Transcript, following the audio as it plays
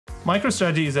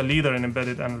MicroStrategy is a leader in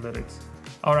embedded analytics.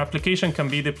 Our application can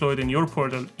be deployed in your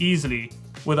portal easily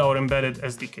with our embedded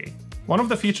SDK. One of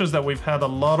the features that we've had a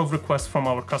lot of requests from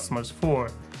our customers for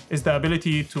is the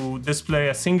ability to display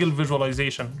a single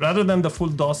visualization rather than the full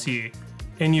dossier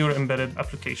in your embedded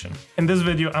application. In this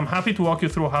video, I'm happy to walk you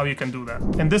through how you can do that.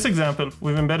 In this example,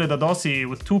 we've embedded a dossier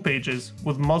with 2 pages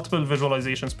with multiple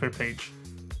visualizations per page.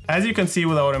 As you can see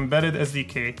with our embedded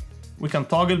SDK, we can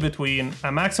toggle between a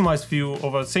maximized view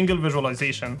of a single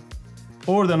visualization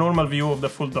or the normal view of the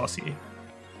full dossier.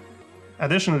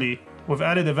 Additionally, we've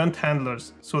added event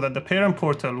handlers so that the parent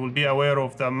portal will be aware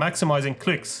of the maximizing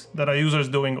clicks that a user is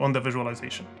doing on the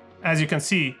visualization. As you can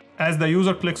see, as the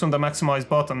user clicks on the maximize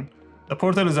button, the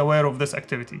portal is aware of this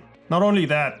activity. Not only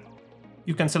that,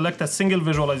 you can select a single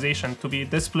visualization to be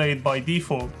displayed by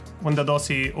default when the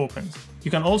dossier opens.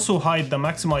 You can also hide the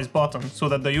maximize button so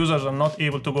that the users are not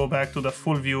able to go back to the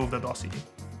full view of the dossier.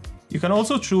 You can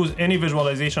also choose any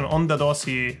visualization on the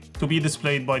dossier to be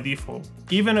displayed by default,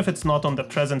 even if it's not on the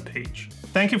present page.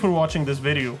 Thank you for watching this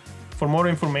video. For more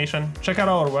information, check out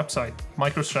our website,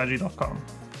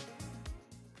 microstrategy.com.